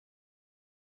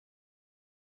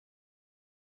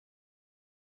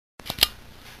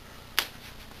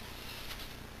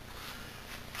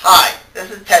Hi,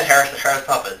 this is Ted Harris of Harris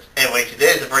Puppets. Anyway,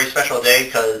 today is a very special day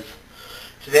because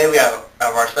today we have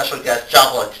our special guest, John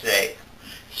Paul, today.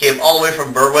 He came all the way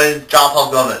from Berwyn, John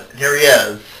Paul Gomez, and here he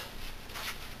is.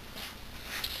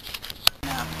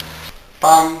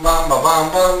 Bum bum ba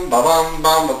bum bum ba bum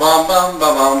bum ba bum bum ba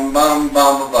bum bum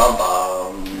bum ba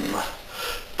bum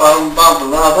bum bum bum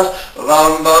ba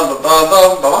bum bum ba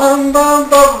bum bum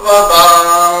bum ba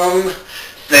bum.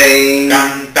 Sing,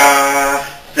 Canta,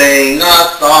 sing a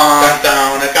song,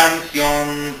 canta una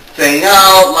canción, sing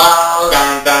out loud,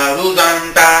 canta tu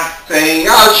canta, sing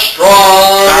out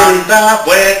strong, canta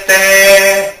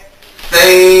fuerte.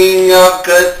 sing of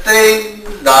good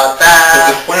things, not Lo que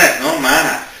bad. pones, no,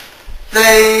 mana.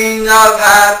 Sing of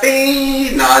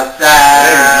happy, not No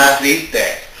sad. triste.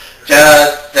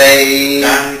 Just sing,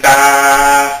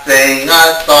 Canta, sing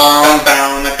a song.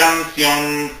 canta una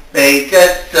canción. Make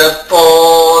it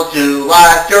simple to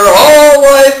last your whole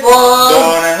life long.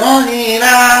 Don't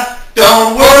imaginar,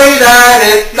 Don't worry that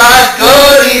it's not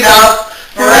good enough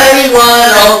for anyone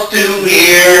else to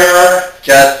hear.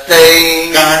 Just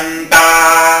sing,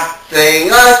 canta,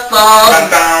 sing a song.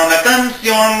 canta una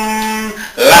canción.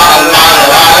 La la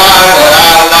la la la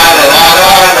la la la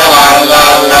la la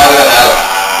la la la.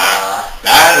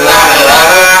 La la la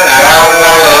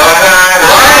la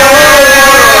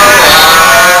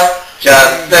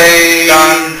Just sing,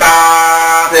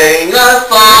 canta, sing a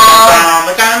song. canta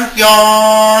una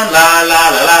canción. La la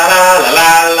la la la la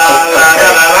la la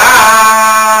la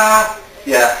la.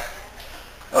 Yeah.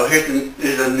 Oh,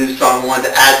 here's a new song I wanted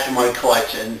to add to my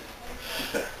collection.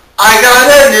 I got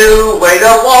a new way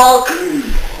to walk,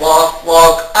 walk,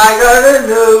 walk. I got a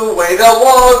new way to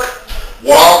walk,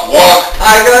 walk, walk.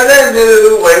 I got a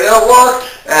new way to walk,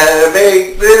 and it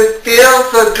makes me feel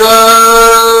so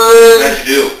good. What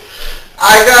you do?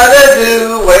 I got a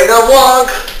new way to walk,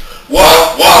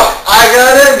 Walk, walk, I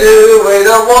got a new way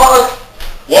to walk,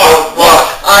 walk, walk.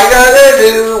 I got a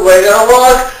new way to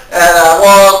walk, and I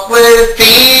walk with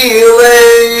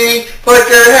feeling. Put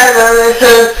your head on the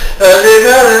head, and you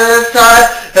go to the side,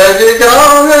 and you go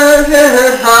to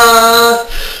the heart,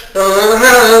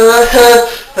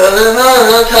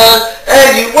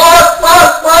 and you walk,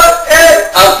 walk, walk, and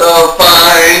I'm so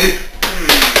fine.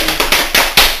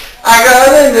 I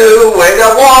got a new way to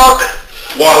walk.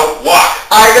 Walk, walk,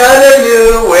 I got a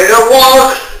new way to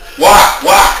walk. walk,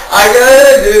 walk. I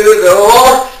gotta do the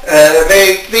walk, and it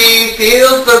makes me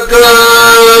feel so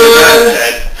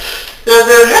good. There's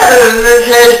a head in the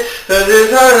head, there's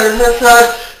a head in the side,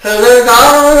 there's a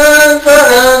down in the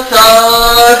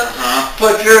side.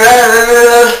 Put your head in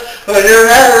the, put your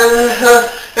head in the,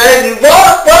 and you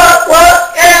walk, walk,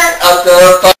 walk, and up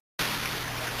the fire.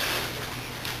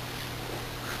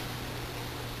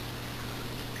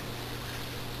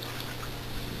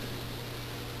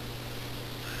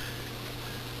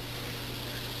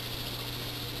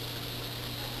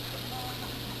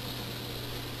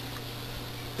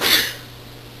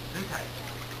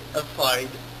 That's fine.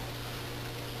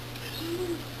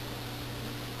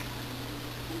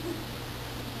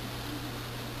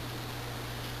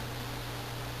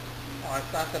 Oh,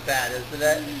 it's not so bad, isn't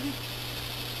it?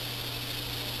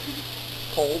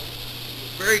 Cold?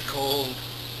 Very cold.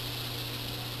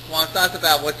 Well, it's not so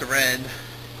bad once you're in.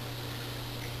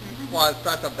 Well, it's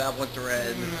not so bad once you're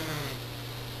in.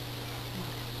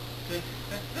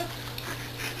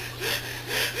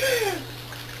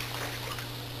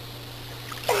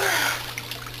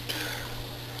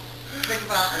 Think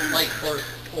about like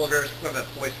order equipment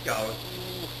Boy Scouts.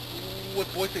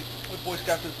 What Boy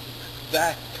Scouts is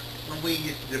that? When we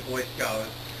used to do Boy Scouts.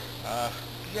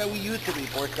 Yeah, we used to be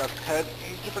Boy Scouts. Had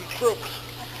different troops.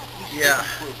 Yeah.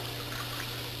 Different troops.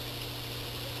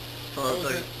 So I it's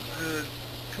was like, in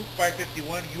Troop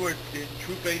 551. You were in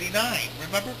Troop 89.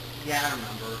 Remember? yeah, I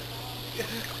remember.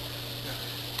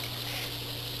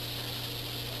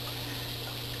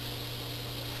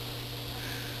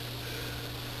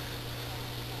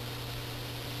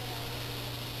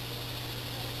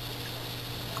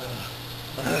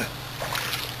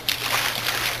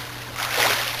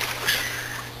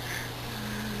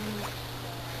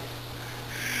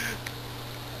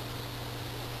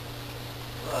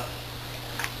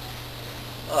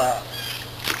 Uh,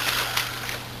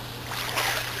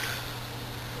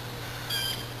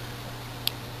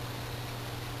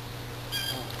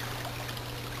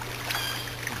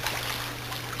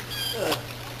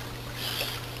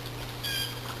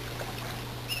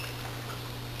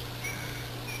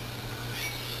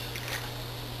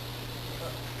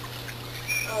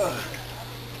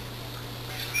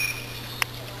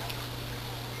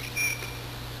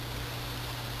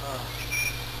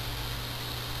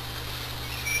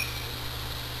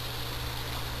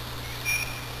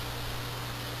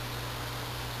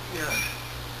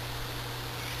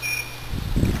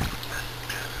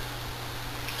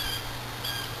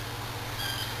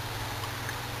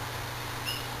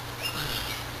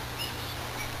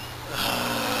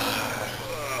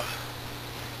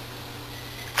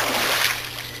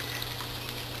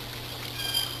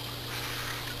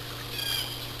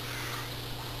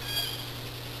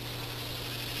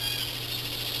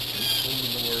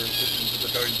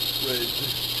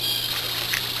 Wait.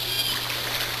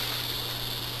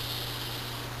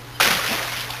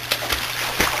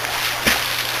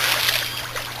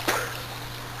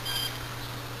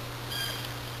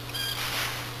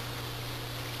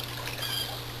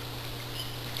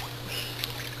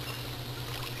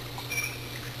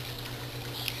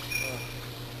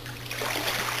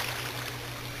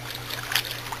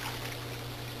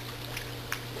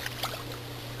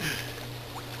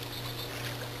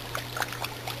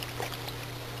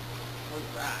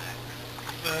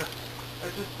 I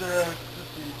just wanted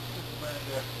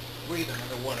to breathe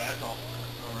underwater, that's all.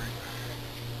 Alright.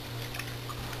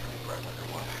 Breath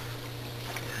underwater.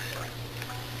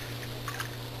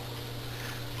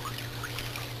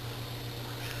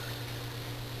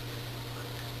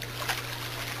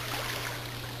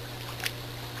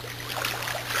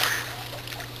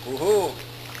 Woohoo!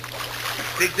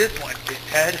 Dig this one, Big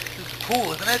Ted. This is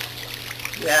cool, isn't it?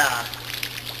 Yeah.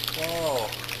 Whoa.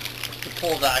 To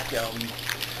pull vacuum.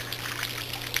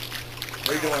 What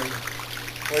are you doing?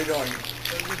 What are you doing?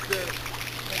 It was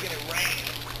making it rain.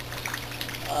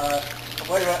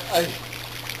 Wait a minute.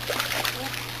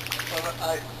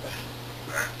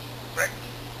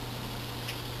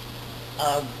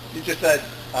 You just said,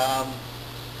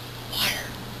 Water.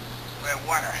 Well,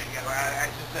 water. Yeah, I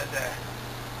just said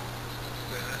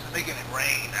it's making it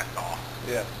rain, that's all.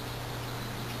 yeah.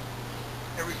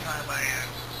 Every time I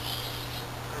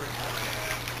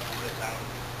pull this out,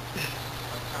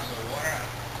 I'm trying to water out.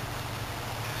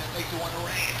 And it makes it want to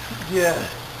rain. Yeah.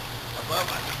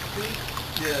 Above us. See?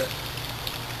 Yeah.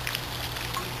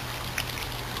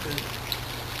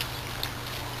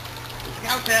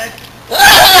 Scout Ted!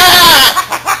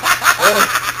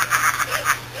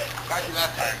 Got you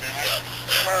that time, man.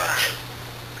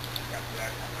 Got you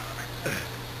that time.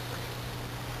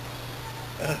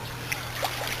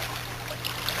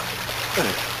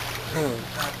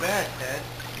 Not bad, Ted.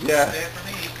 Yeah. Not bad for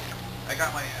me. I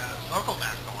got my snorkel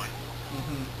mask on.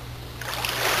 Mm-hmm.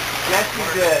 Yes, you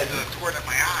did. Squirt in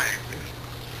my eye.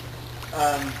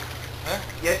 Huh?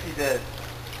 Yes, you did.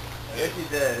 Yes, you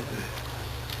did.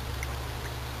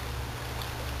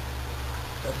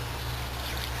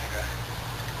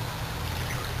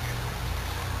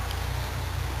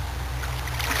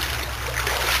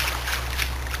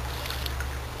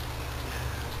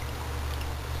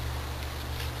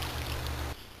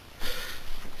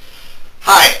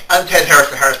 Hi, I'm Ted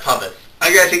Harris of Harris Puppets.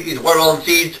 I'm going to take these watermelon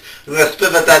seeds and I'm going to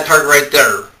spit at that target right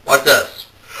there. Watch this.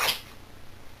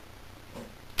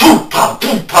 Boom, pow,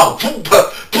 boom, pow, boom,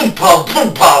 pow, boom, pow,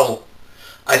 boom, pow.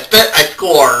 I spit, I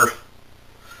score.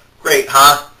 Great,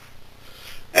 huh?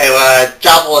 Anyway,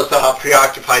 Jopple is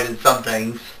preoccupied in some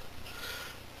things.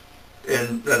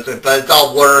 And that's it, but it's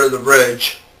all water in the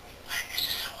bridge. It's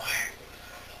just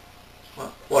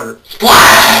water. Water.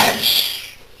 Splash!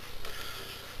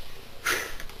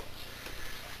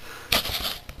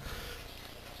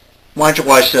 Why don't you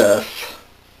watch this?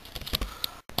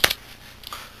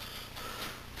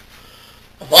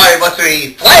 Why must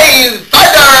we flame,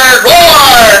 thunder,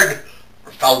 roared?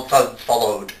 Or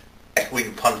followed, echoing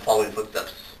upon following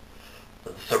footsteps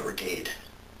of the Third Brigade.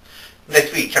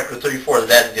 Next week, Chapter 34 of the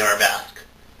Man in the Iron Mask.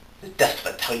 The Death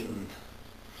of a Titan.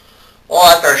 Well,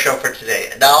 that's our show for today.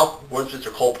 And now, words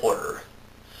Mr. Cole Porter.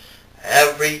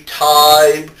 Every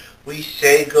time we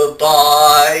say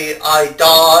goodbye, I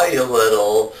die a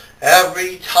little.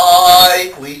 Every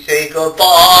time we say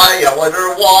goodbye, I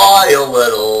wonder why a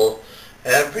little.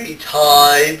 Every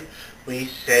time we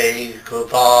say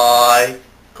goodbye,